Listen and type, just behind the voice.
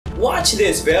Watch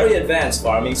this very advanced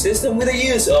farming system with the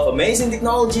use of amazing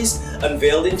technologies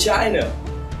unveiled in China.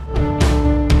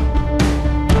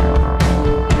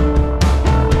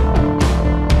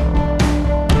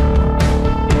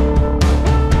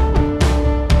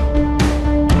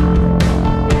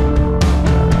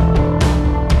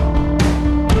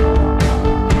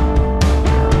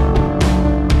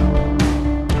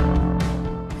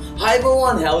 Hi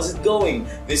everyone, how's it going?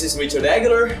 This is Richard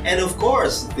Aguilar, and of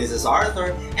course, this is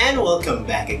Arthur, and welcome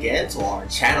back again to our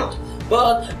channel.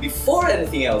 But before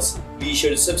anything else, be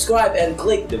sure to subscribe and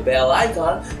click the bell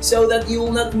icon so that you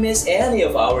will not miss any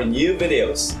of our new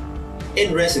videos.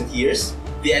 In recent years,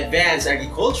 the advanced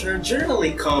agriculture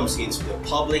generally comes into the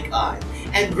public eye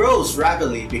and grows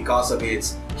rapidly because of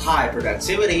its high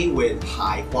productivity with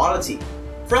high quality.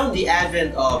 From the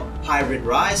advent of hybrid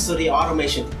rice to the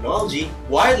automation technology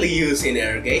widely used in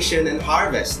irrigation and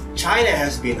harvest, China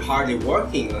has been hardly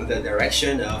working on the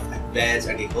direction of advanced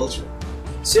agriculture.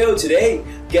 So today,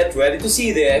 get ready to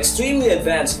see the extremely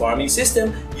advanced farming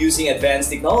system using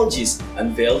advanced technologies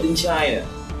unveiled in China.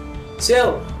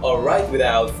 So, alright,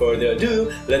 without further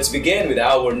ado, let's begin with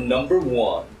our number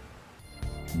 1.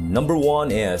 Number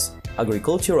 1 is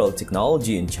agricultural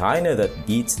technology in China that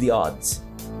beats the odds.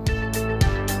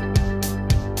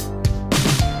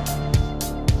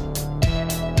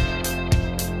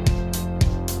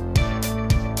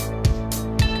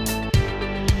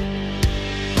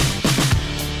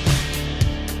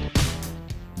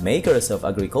 Makers of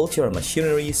agricultural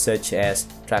machinery such as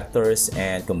tractors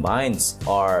and combines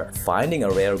are finding a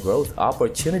rare growth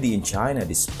opportunity in China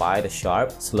despite a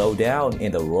sharp slowdown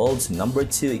in the world's number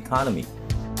 2 economy.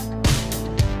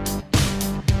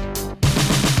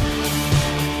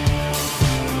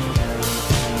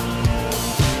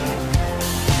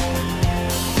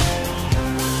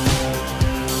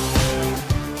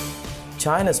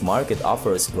 China's market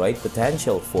offers great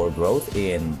potential for growth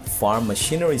in farm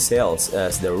machinery sales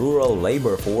as the rural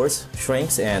labor force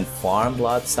shrinks and farm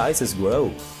lot sizes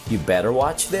grow. You better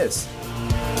watch this.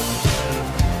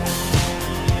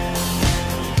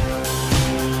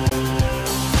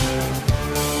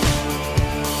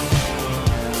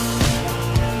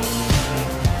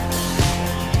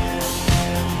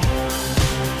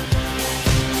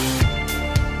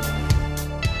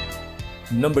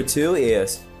 Number 2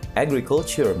 is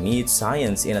agriculture meets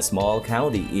science in a small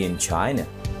county in China.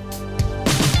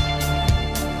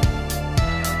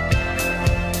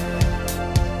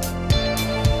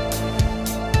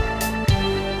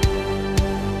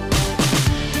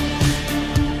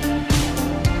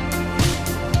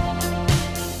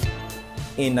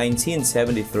 In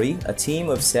 1973, a team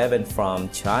of 7 from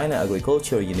China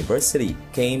Agricultural University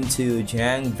came to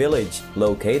Jiang village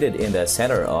located in the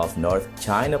center of North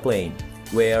China Plain,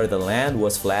 where the land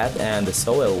was flat and the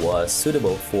soil was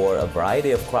suitable for a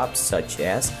variety of crops such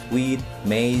as wheat,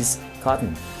 maize,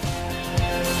 cotton.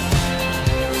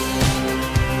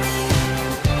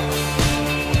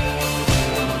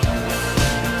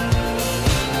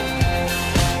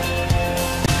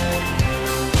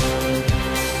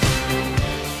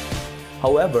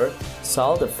 However,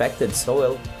 salt-affected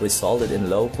soil resulted in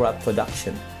low crop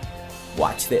production.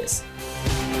 Watch this.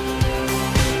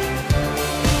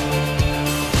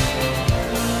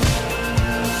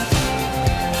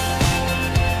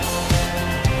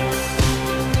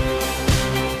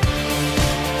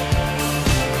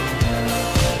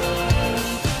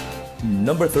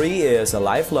 Number 3 is a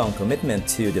lifelong commitment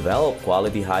to develop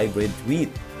quality hybrid wheat.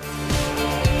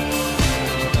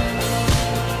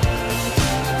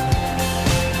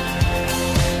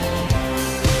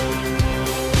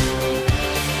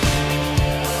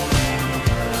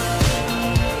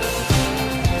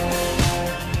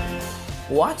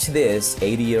 Watch this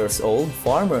 80-year-old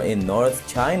farmer in North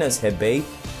China's Hebei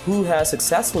who has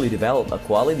successfully developed a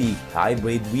quality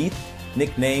hybrid wheat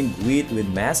nicknamed wheat with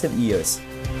massive ears.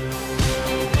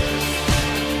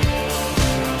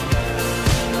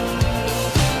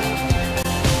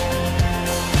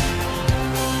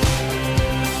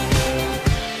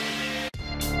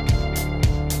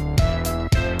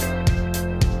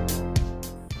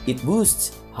 It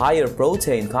boosts higher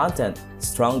protein content,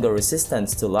 stronger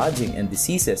resistance to lodging and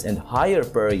diseases, and higher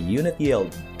per unit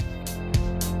yield.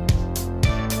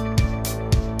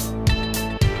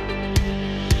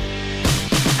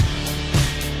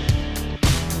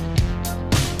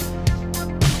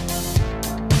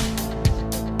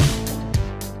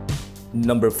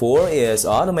 Number 4 is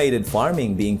automated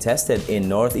farming being tested in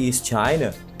Northeast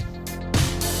China.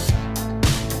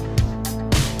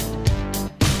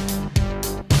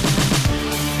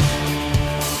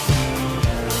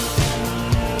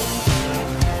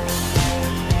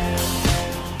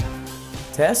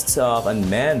 Tests of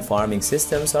unmanned farming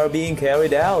systems are being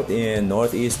carried out in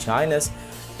northeast China's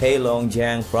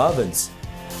Heilongjiang province.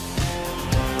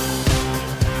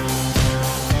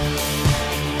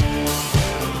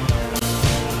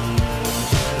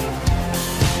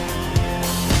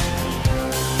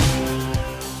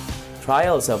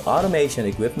 Trials of automation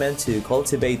equipment to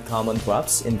cultivate common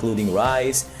crops including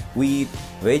rice, wheat,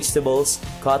 vegetables,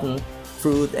 cotton,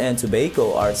 fruit, and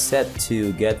tobacco are set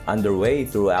to get underway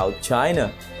throughout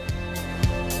China.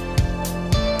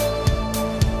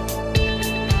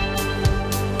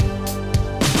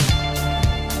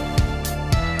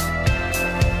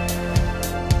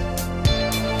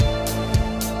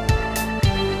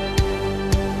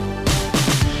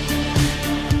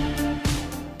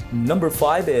 Number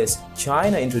 5 is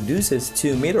China introduces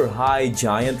 2-meter-high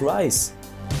giant rice.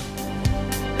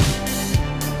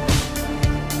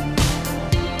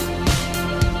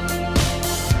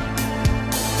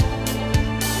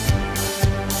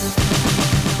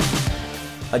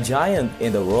 A giant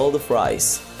in the world of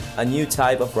rice, a new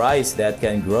type of rice that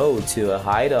can grow to a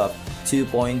height of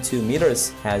 2.2 meters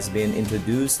has been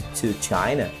introduced to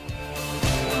China.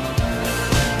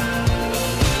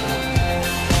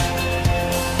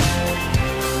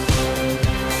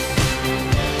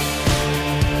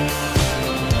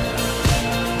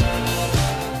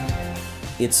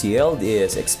 Its yield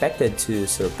is expected to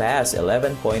surpass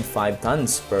 11.5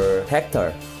 tons per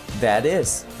hectare. That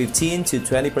is 15 to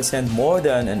 20% more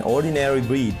than an ordinary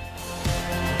breed.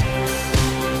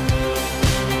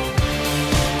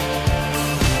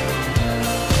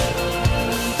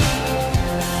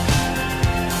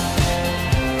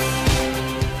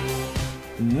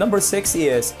 Number 6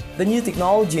 is the new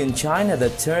technology in China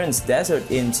that turns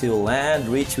desert into land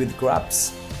rich with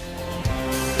crops.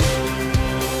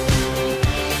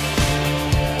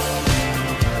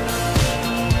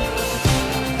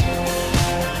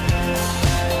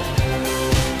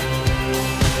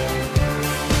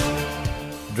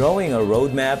 Drawing a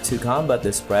roadmap to combat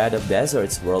the spread of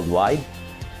deserts worldwide,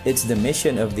 it's the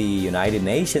mission of the United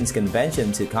Nations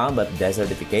Convention to combat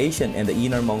desertification in the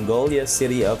Inner Mongolia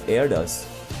city of Erdos.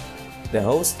 The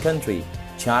host country,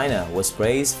 China, was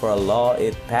praised for a law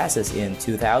it passes in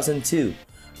 2002,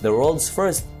 the world's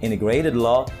first integrated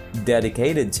law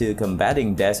dedicated to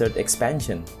combating desert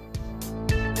expansion.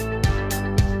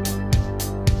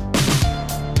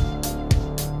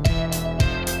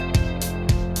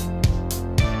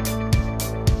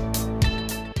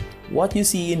 What you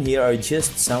see in here are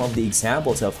just some of the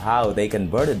examples of how they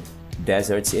converted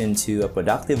deserts into a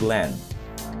productive land.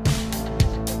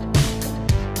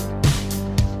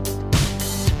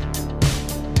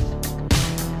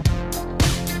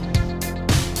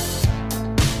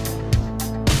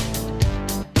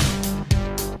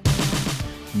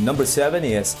 Number 7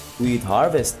 is wheat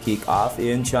harvest kick-off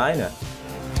in China.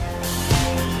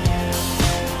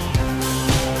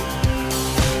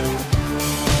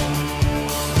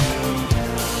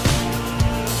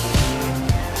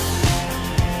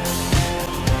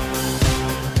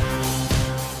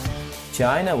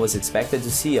 China was expected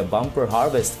to see a bumper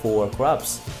harvest for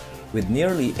crops, with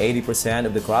nearly 80%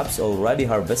 of the crops already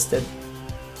harvested.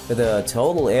 The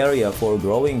total area for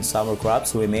growing summer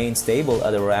crops remains stable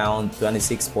at around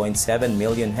 26.7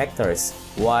 million hectares,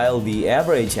 while the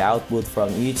average output from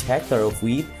each hectare of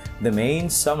wheat, the main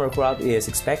summer crop, is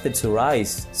expected to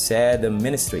rise, said the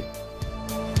ministry.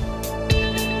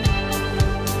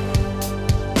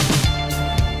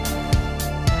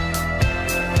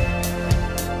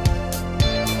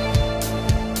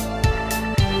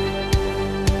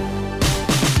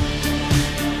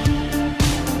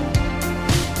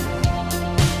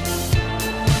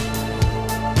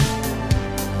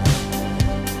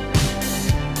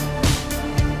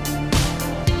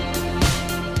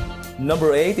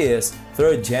 Number 8 is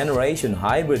third-generation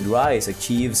hybrid rice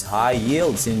achieves high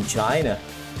yields in China.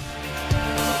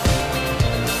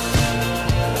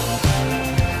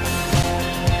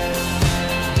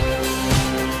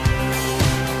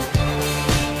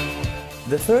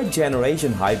 The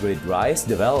third-generation hybrid rice,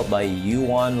 developed by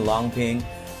Yuan Longping,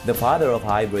 the father of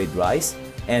hybrid rice,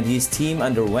 and his team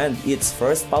underwent its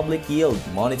first public yield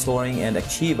monitoring and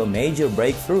achieved a major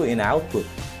breakthrough in output.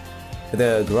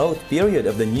 The growth period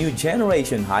of the new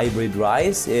generation hybrid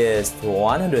rice is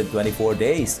 124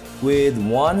 days, with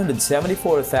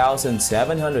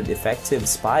 174,700 effective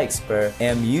spikes per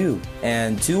MU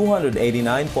and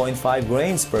 289.5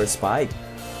 grains per spike.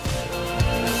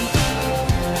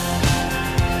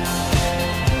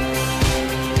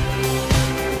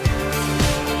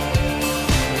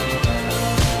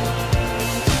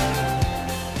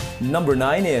 Number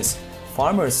 9 is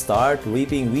farmers start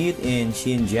reaping wheat in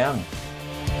Xinjiang.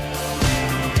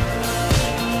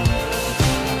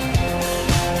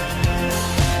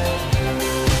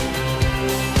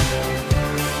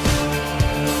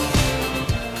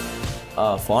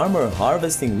 a farmer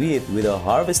harvesting wheat with a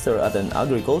harvester at an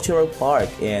agricultural park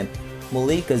in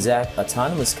Kazakh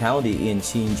Autonomous County in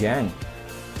Xinjiang.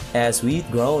 As wheat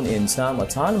grown in some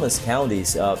autonomous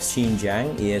counties of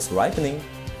Xinjiang is ripening,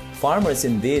 farmers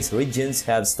in these regions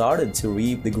have started to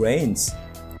reap the grains.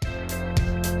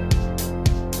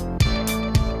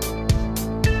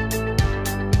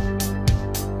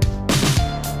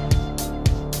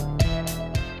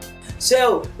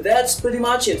 So that's pretty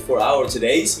much it for our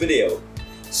today's video.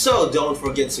 So don't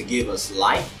forget to give us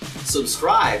like,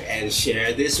 subscribe, and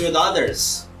share this with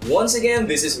others. Once again,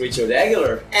 this is Richard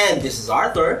Aguilar. And this is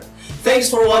Arthur. Thanks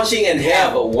for watching and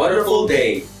have a wonderful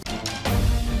day.